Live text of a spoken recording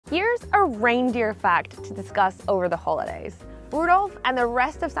Here's a reindeer fact to discuss over the holidays. Rudolph and the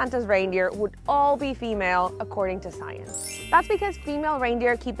rest of Santa's reindeer would all be female according to science. That's because female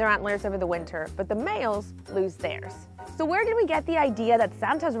reindeer keep their antlers over the winter, but the males lose theirs. So where did we get the idea that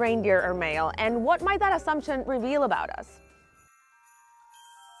Santa's reindeer are male, and what might that assumption reveal about us?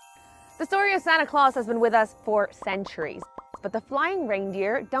 The story of Santa Claus has been with us for centuries, but the flying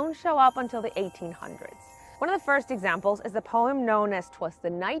reindeer don't show up until the 1800s. One of the first examples is the poem known as "'Twas the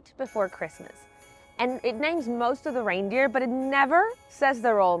Night Before Christmas." And it names most of the reindeer, but it never says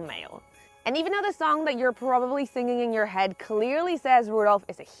they're all male. And even though the song that you're probably singing in your head clearly says Rudolph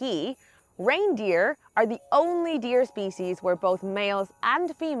is a he, reindeer are the only deer species where both males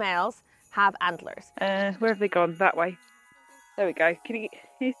and females have antlers. Where have they gone? That way. There we go. Can you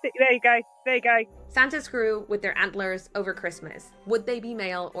see? There you go. There you go. Santa's crew with their antlers over Christmas. Would they be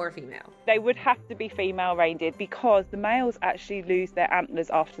male or female? They would have to be female reindeer because the males actually lose their antlers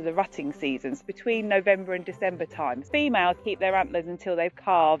after the rutting seasons between November and December times. Females keep their antlers until they've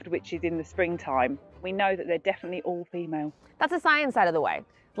calved, which is in the springtime. We know that they're definitely all female. That's the science out of the way.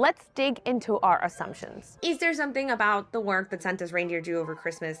 Let's dig into our assumptions. Is there something about the work that Santa's reindeer do over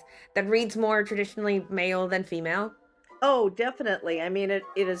Christmas that reads more traditionally male than female? Oh, definitely. I mean, it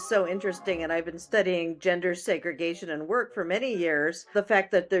is so interesting, and I've been studying gender segregation and work for many years. The fact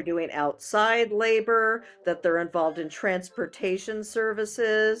that they're doing outside labor, that they're involved in transportation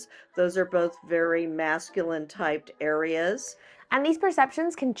services, those are both very masculine typed areas. And these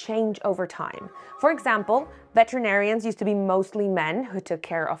perceptions can change over time. For example, veterinarians used to be mostly men who took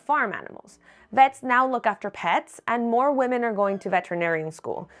care of farm animals. Vets now look after pets, and more women are going to veterinarian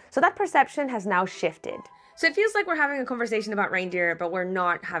school. So that perception has now shifted. So it feels like we're having a conversation about reindeer, but we're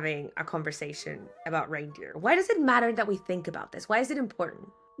not having a conversation about reindeer. Why does it matter that we think about this? Why is it important?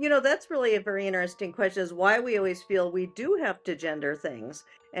 You know, that's really a very interesting question, is why we always feel we do have to gender things.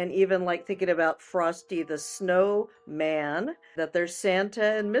 And even like thinking about Frosty the Snowman, that there's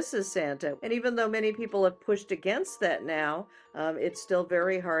Santa and Mrs. Santa. And even though many people have pushed against that now, it's still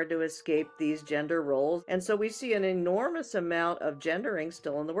very hard to escape these gender roles. And so we see an enormous amount of gendering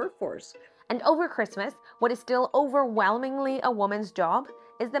still in the workforce. And over Christmas, what is still overwhelmingly a woman's job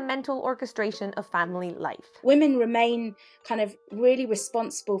is the mental orchestration of family life. Women remain kind of really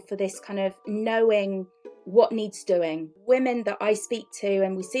responsible for this kind of knowing what needs doing. Women that I speak to,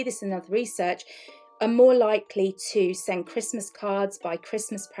 and we see this in other research, are more likely to send Christmas cards, buy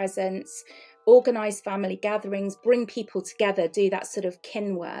Christmas presents, organise family gatherings, bring people together, do that sort of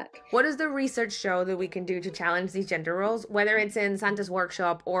kin work. What does the research show that we can do to challenge these gender roles, whether it's in Santa's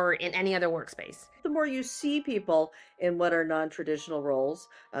workshop or in any other workspace? The more you see people in what are non-traditional roles,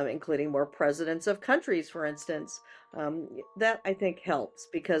 including more presidents of countries, for instance, that I think helps,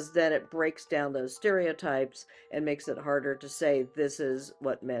 because then it breaks down those stereotypes and makes it harder to say this is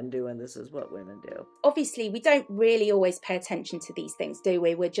what men do and this is what women do. Obviously, we don't really always pay attention to these things, do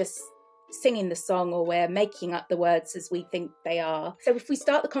we? We're just singing the song, or we're making up the words as we think they are. So if we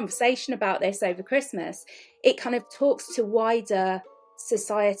start the conversation about this over Christmas, it kind of talks to wider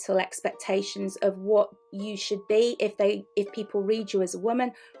societal expectations of what you should be if people read you as a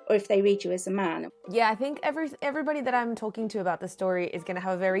woman or if they read you as a man. Yeah, I think everybody that I'm talking to about the story is going to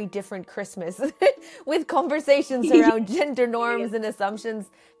have a very different Christmas with conversations around gender norms and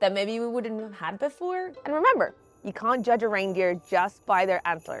assumptions that maybe we wouldn't have had before. And remember, you can't judge a reindeer just by their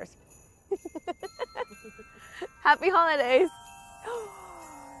antlers. Happy holidays!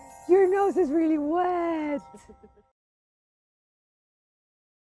 Your nose is really wet.